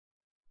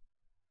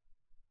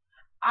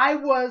I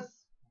was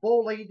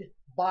bullied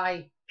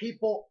by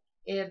people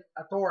in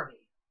authority.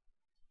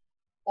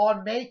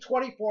 On May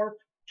 24th,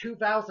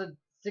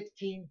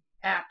 2016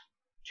 at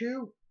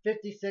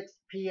 2:56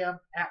 p.m.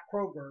 at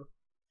Kroger,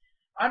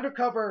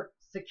 undercover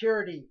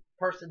security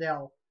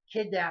personnel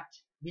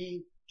kidnapped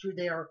me to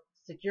their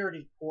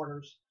security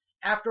quarters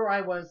after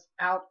I was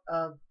out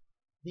of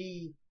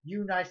the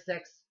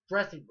unisex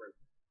dressing room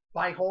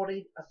by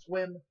holding a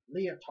swim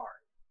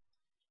leotard,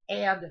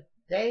 and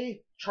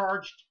they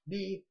charged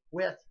me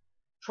with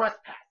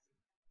trespassing,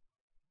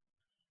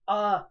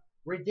 a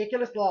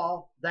ridiculous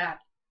law that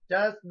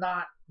does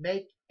not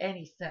make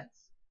any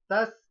sense,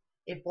 thus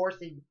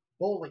enforcing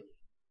bullying.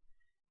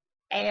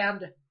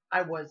 And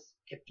I was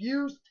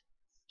confused,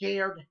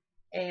 scared,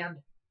 and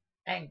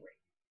angry.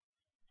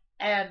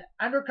 An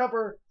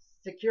undercover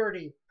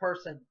security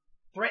person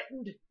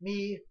threatened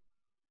me: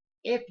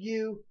 if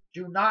you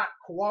do not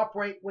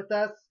cooperate with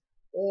us,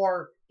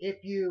 or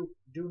if you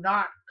do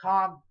not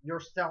calm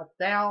yourself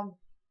down,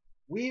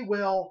 we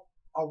will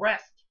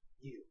arrest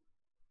you.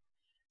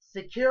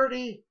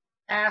 Security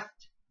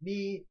asked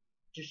me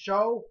to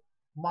show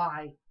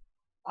my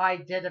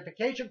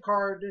identification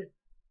card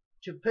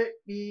to put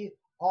me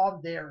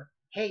on their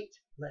hate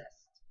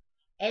list,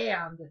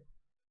 and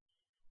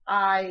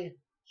I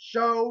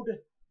showed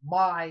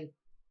my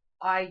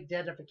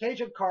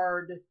identification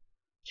card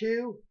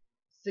to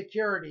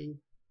security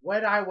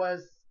when I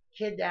was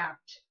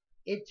kidnapped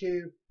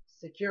into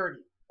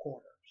security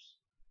quarters.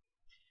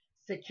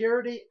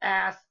 Security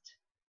asked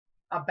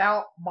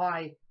about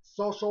my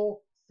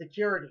social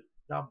security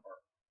number,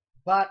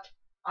 but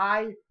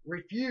I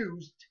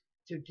refused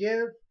to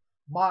give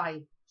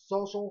my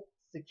social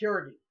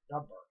security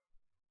number.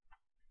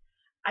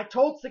 I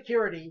told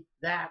security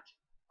that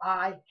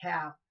I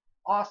have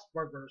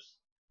Asperger's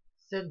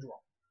syndrome,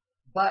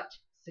 but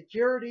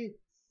security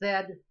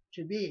said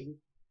to me,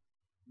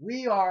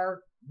 "We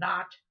are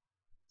not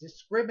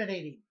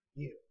discriminating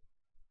you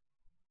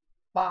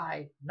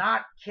by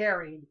not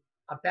caring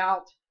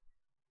about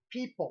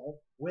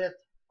people with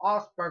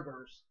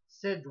Asperger's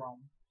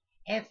syndrome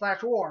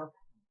and/or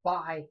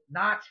by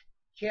not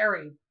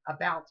caring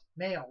about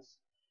males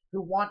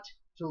who want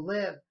to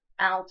live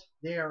out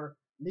their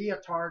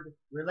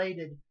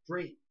leotard-related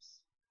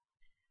dreams."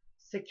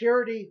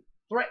 Security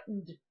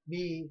threatened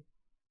me: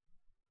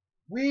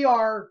 "We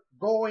are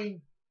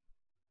going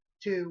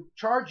to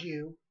charge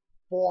you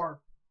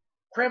for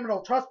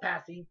criminal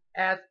trespassing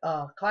as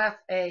a Class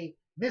A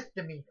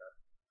misdemeanor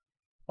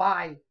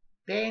by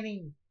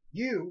banning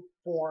you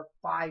for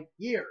 5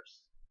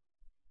 years.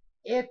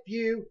 If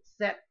you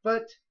set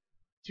foot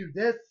to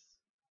this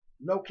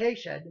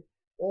location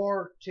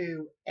or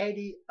to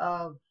any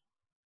of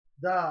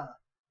the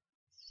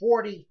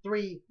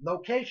 43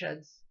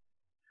 locations."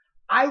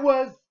 I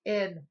was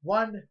in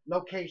one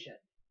location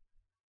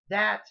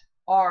that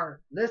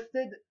are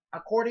listed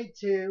according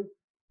to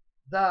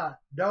the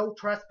no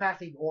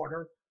trespassing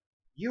order.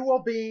 You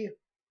will be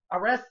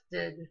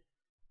arrested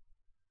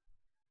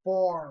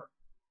for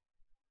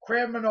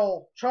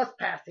criminal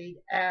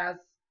trespassing as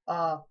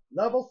a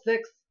level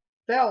 6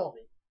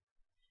 felony.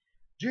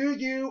 Do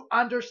you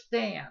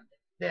understand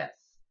this?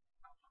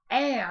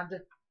 And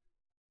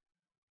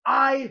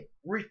I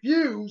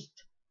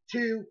refused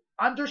to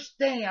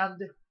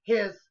understand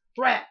his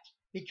threat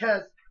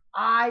because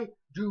I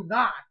do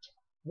not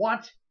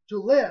want to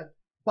live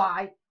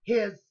by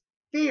his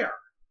fear,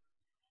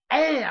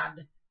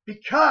 and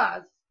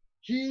because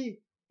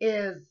he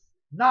is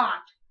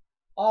not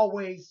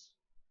always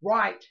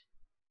right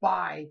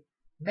by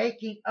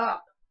making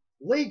up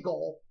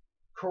legal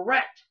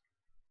correctness.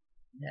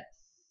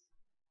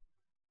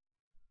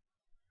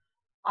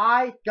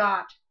 I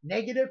got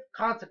negative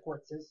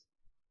consequences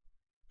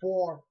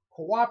for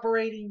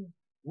cooperating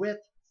with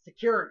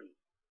security.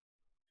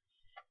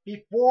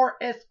 Before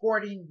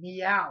escorting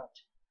me out,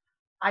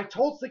 I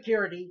told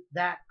security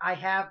that I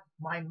have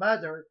my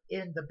mother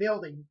in the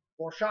building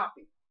for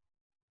shopping.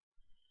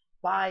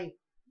 By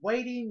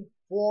waiting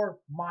for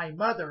my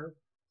mother,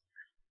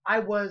 I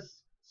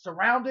was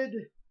surrounded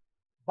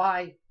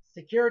by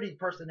security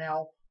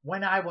personnel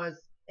when I was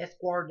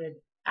escorted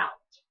out.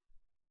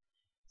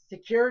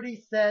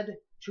 Security said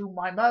to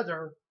my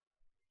mother,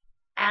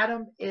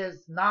 "Adam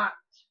is not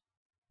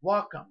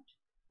welcomed,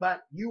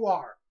 but you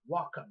are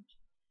welcomed."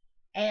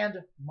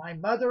 And my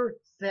mother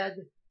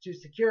said to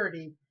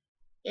security,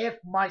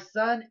 "If my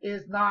son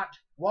is not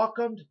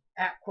welcomed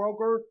at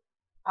Kroger,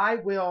 I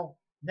will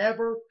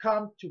never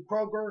come to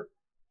Kroger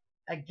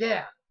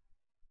again."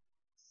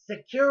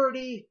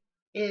 Security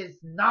is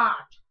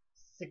not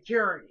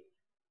security.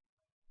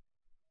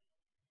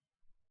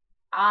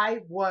 I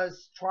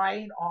was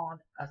trying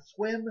on a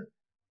swim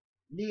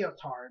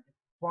leotard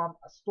from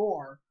a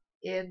store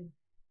in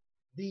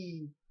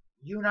the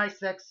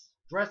unisex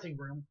dressing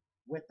room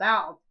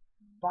without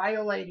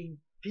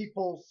violating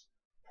people's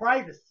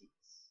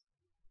privacies.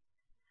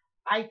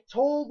 I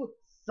told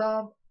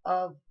some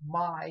of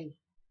my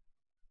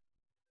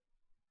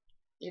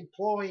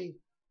employee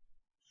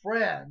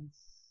friends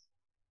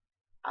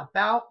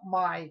about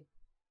my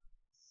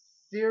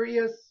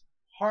serious,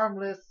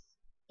 harmless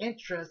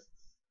interests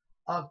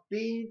of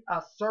being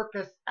a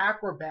circus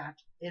acrobat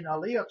in a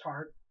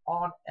leotard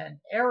on an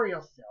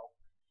aerial silk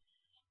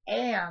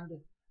and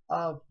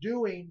of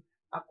doing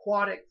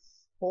aquatic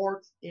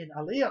sports in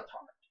a leotard.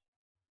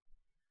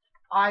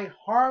 I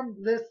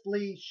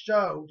harmlessly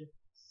showed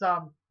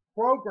some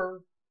Kroger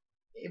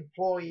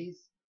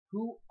employees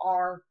who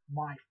are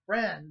my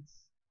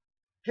friends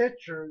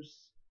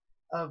pictures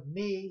of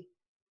me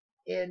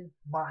in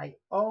my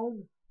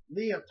own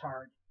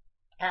leotard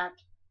at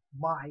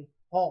my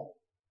home.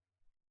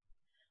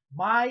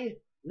 My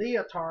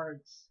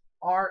leotards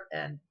are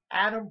an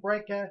Adam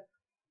Branca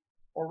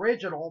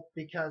original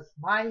because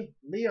my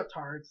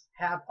leotards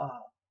have a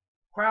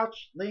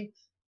crouch length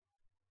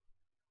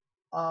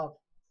of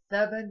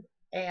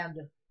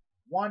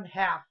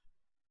 7.5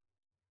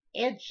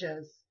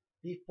 inches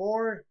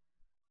before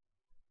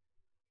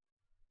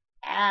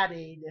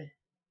adding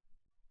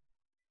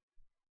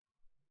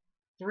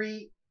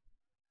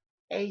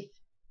 3/8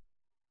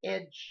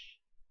 inch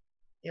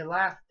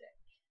elastic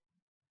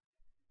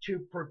to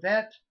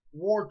prevent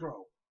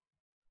wardrobe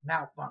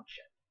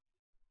malfunction.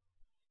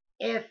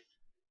 If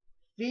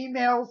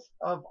females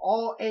of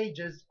all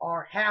ages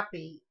are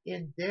happy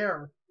in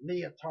their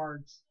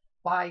leotards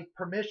by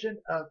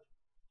permission of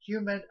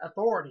human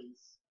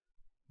authorities,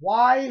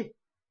 why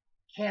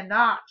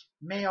cannot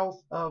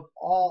males of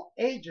all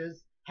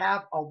ages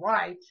have a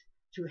right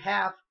to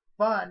have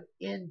fun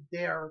in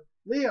their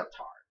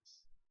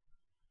leotards?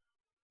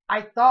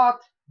 I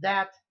thought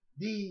that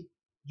the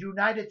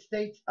United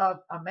States of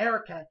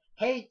America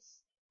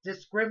hates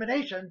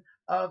discrimination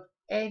of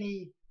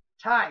any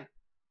type,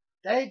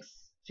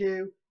 thanks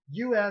to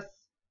U.S.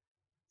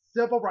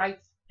 civil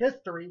rights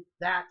history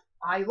that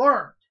I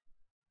learned.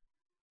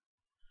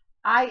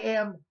 I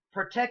am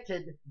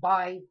protected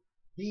by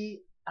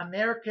the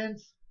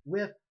Americans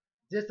with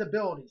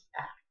Disabilities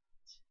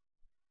Act.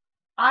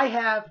 I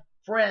have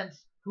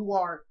friends who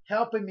are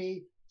helping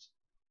me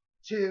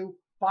to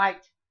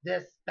fight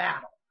this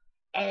battle,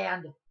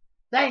 and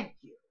thank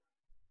you.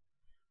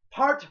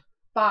 Part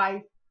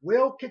 5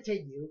 will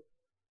continue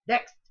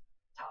next